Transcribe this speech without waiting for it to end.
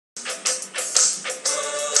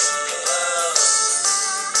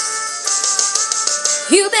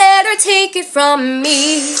You better take it from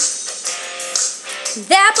me.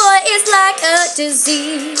 That boy is like a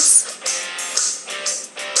disease.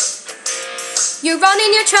 You're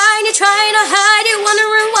running, you're trying to hide it,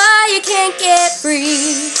 wondering why you can't get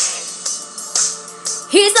free.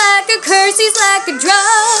 He's like a curse, he's like a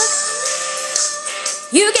drug.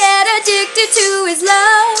 You get addicted to his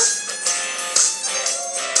love.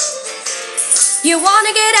 You wanna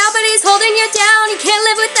get out, but he's holding you down. You can't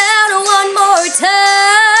live without one more touch.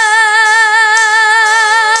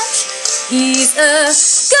 He's a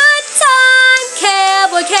good time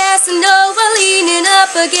Cowboy Casanova, leaning up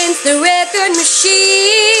against the record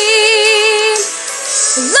machine.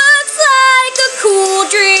 Looks like a cool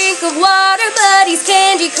drink of water, but he's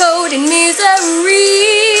candy-coated misery.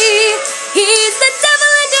 He's the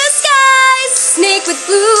devil in disguise, snake with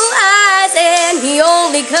blue eyes, and he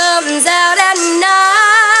only comes out at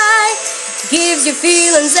night. Gives you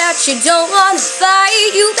feelings that you don't want to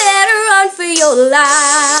fight. You better run for your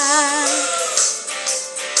life.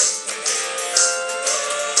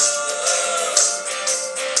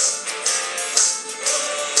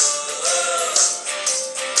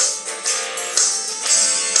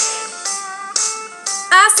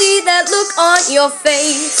 I see that look on your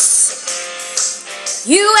face.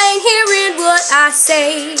 You ain't hearing what I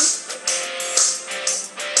say.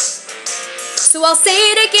 So I'll say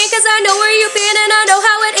it again, cause I know where you've been and I know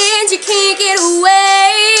how it ends. You can't get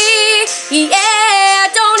away. Yeah,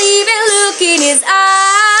 don't even look in his eyes.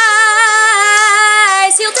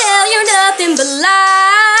 He'll tell you nothing but lies.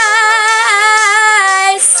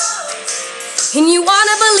 And you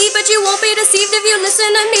wanna believe, but you won't be deceived if you listen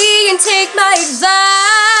to me and take my advice.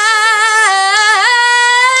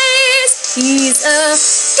 He's a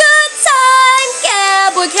good time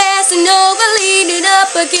Cowboy Casanova, leaning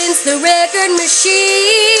up against the record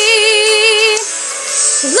machine.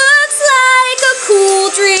 Looks like a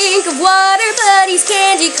cool drink of water, but he's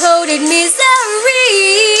candy-coated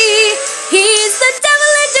misery. He's the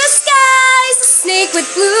devil in disguise, a snake with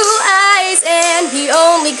blue eyes, and he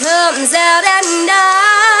only comes out at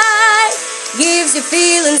night. Gives you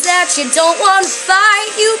feelings that you don't want to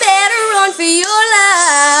fight. You better run for your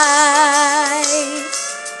life.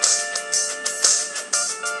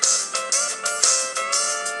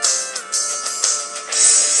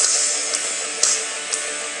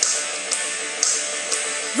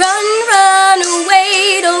 Run, run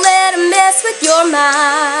away, don't let him mess with your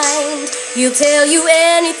mind. He'll tell you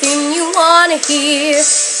anything you want to hear.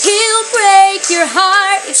 He'll break your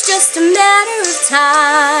heart, it's just a matter of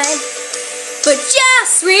time. But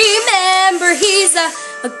just remember, he's a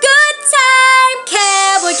good time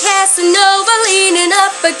Cowboy Casanova, leaning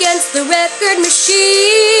up against the record machine.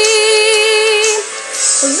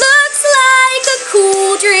 Looks like a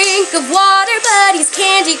cool drink of water, but he's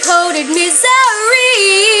candy-coated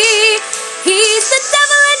misery. He's the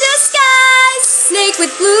devil in disguise, snake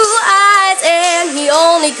with blue eyes, and he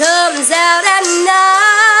only comes out at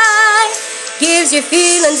night. Gives you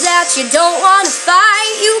feelings that you don't want to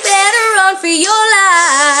fight. You better run for your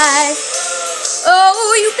life.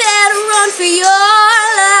 Oh, you better run for your life.